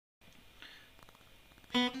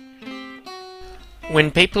When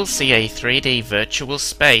people see a 3D virtual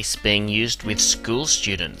space being used with school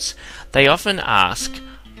students, they often ask,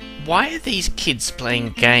 why are these kids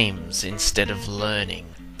playing games instead of learning?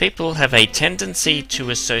 People have a tendency to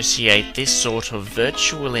associate this sort of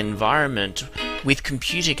virtual environment with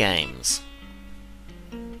computer games.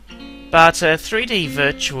 But a 3D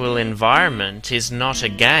virtual environment is not a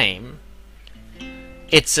game.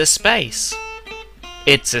 It's a space.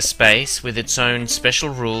 It's a space with its own special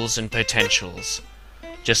rules and potentials.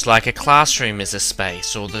 Just like a classroom is a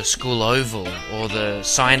space, or the school oval, or the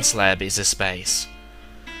science lab is a space.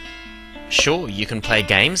 Sure, you can play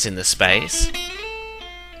games in the space.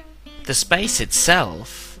 The space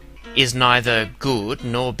itself is neither good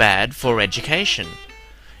nor bad for education.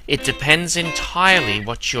 It depends entirely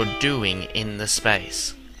what you're doing in the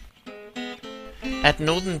space. At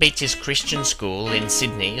Northern Beaches Christian School in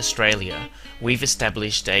Sydney, Australia, we've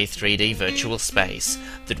established a 3D virtual space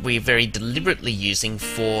that we're very deliberately using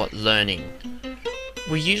for learning.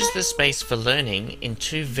 We use the space for learning in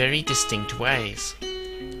two very distinct ways.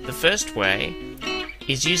 The first way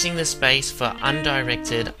is using the space for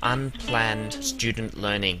undirected, unplanned student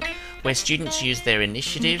learning, where students use their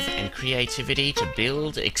initiative and creativity to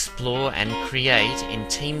build, explore and create in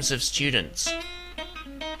teams of students.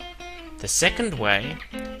 The second way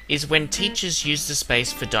is when teachers use the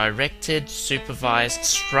space for directed, supervised,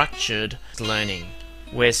 structured learning,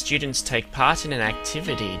 where students take part in an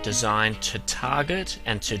activity designed to target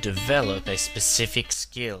and to develop a specific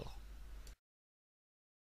skill.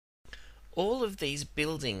 All of these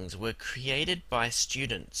buildings were created by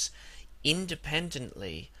students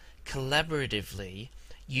independently, collaboratively,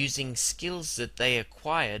 using skills that they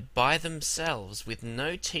acquired by themselves with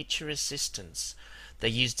no teacher assistance. They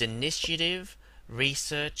used initiative,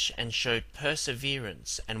 research, and showed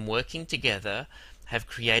perseverance, and working together have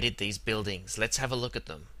created these buildings. Let's have a look at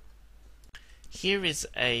them. Here is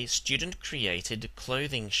a student-created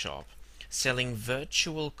clothing shop selling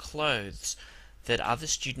virtual clothes that other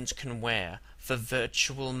students can wear for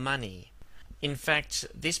virtual money. In fact,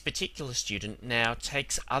 this particular student now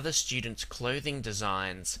takes other students' clothing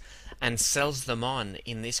designs and sells them on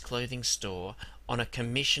in this clothing store on a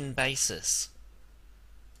commission basis.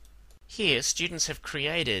 Here, students have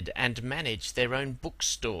created and managed their own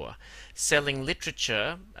bookstore, selling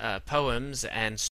literature, poems and